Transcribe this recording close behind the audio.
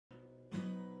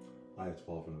Hi, it's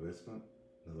Paul from the basement.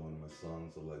 Another one of my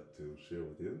songs I'd like to share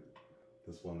with you.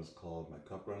 This one is called My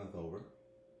Cup Runneth Over.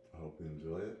 I hope you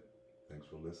enjoy it. Thanks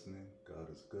for listening. God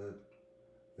is good.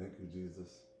 Thank you,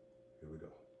 Jesus. Here we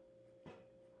go.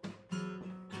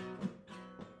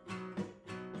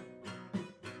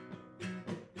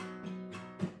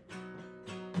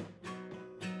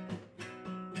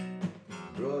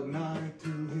 Draw nigh to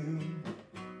him.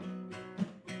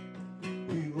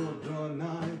 He will draw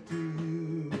nigh to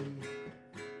you.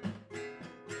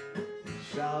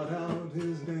 Shout out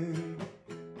his name.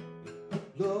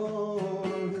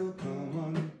 Lord, he'll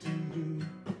come unto you.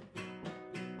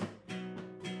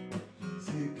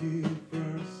 Seek ye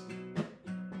first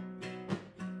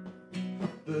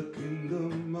the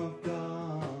kingdom of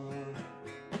God.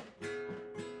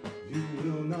 You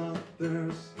will not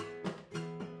thirst.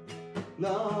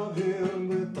 Love him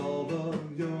with all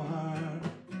of your heart.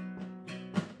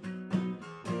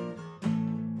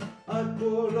 I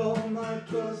pour all my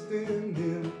trust in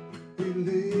him. He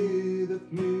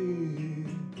leadeth me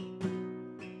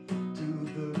to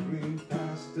the green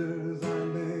pastures I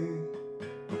lay.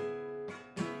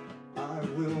 I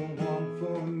will want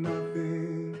for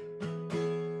nothing.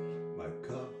 My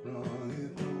cup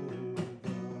runneth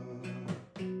over.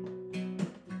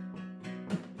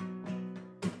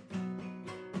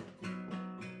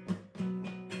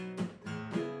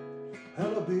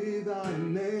 Hallowed be thy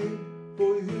name,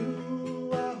 for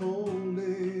you are holy.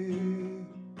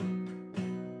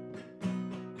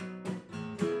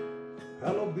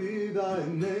 Hallowed be thy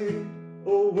name,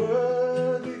 O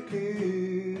worthy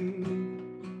King.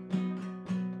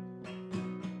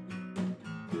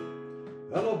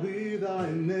 Hallowed be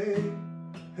thy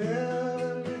name,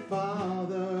 Heavenly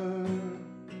Father.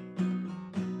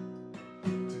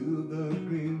 To the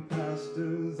green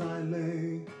pastures I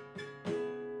lay.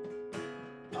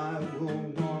 I will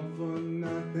want for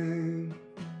nothing.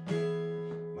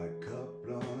 My cup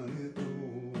runneth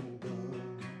over.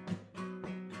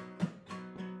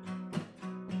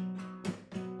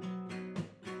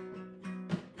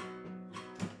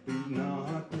 Be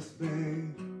not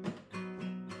dismayed.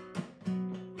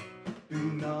 Be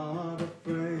not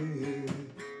afraid.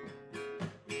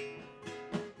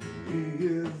 He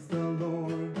is the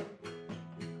Lord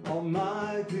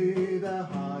Almighty, the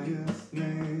highest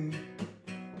name.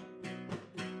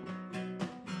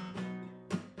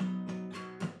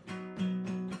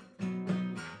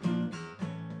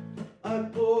 I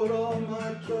pour all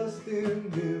my trust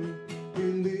in him. He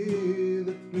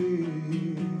leadeth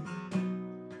me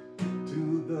to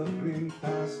the green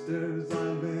pastures I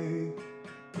lay.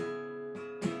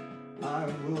 I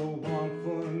will want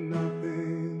for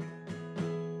nothing.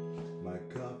 My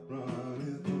cup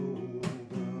runneth over.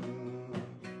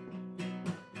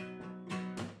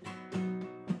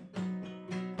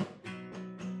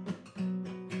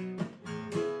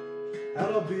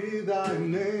 Hallowed be thy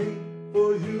name,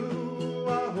 for you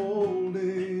are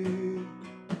holy.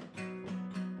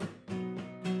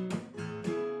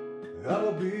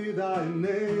 Hallowed be thy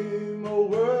name, O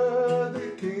worthy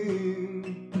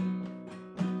King.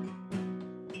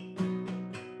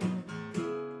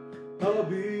 Hallowed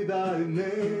be thy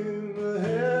name,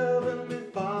 Heavenly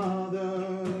Father.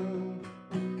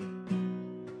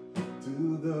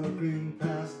 To the green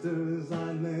pastures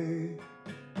I lay.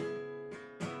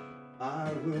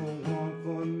 I will want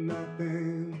for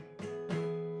nothing.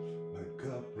 My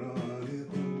cup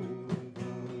runneth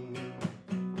over.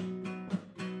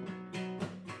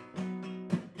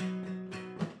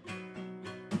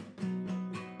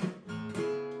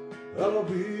 Hallowed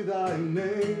be thy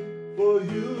name, for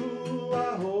you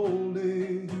are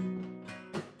holy.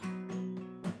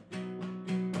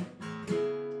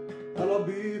 Hallowed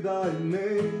be thy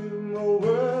name, O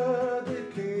worthy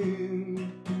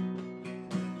King.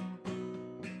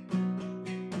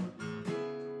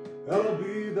 Hallowed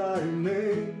be thy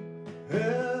name,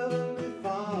 Heavenly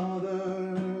Father.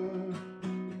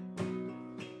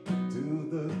 To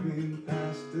the green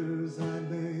pastures I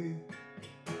lay.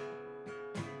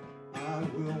 I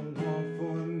will want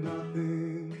for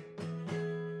nothing.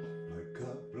 My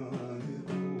cup runneth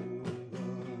over.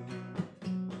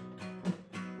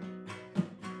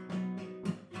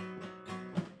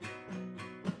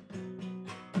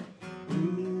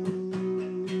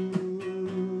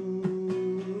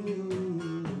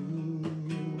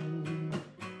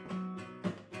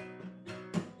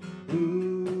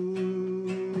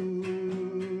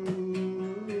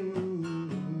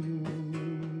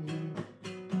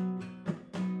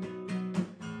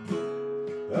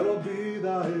 Hallowed be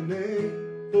thy name,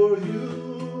 for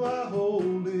you are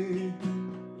holy.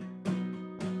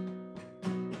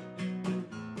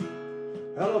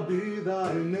 Hallowed Hallowed be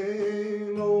thy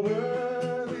name, O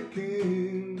worthy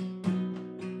King.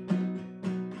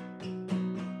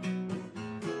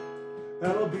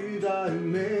 Hallowed be thy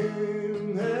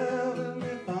name,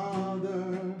 Heavenly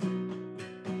Father.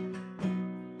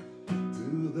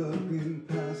 To the green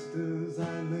pastures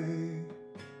I lay,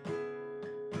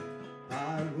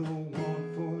 I will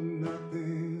want for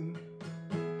nothing.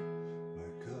 My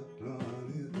cup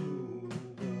runneth over.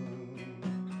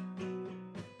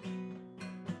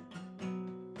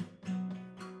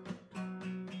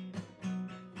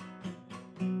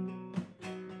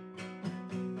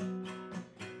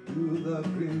 To the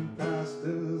green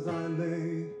pastures I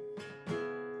lay,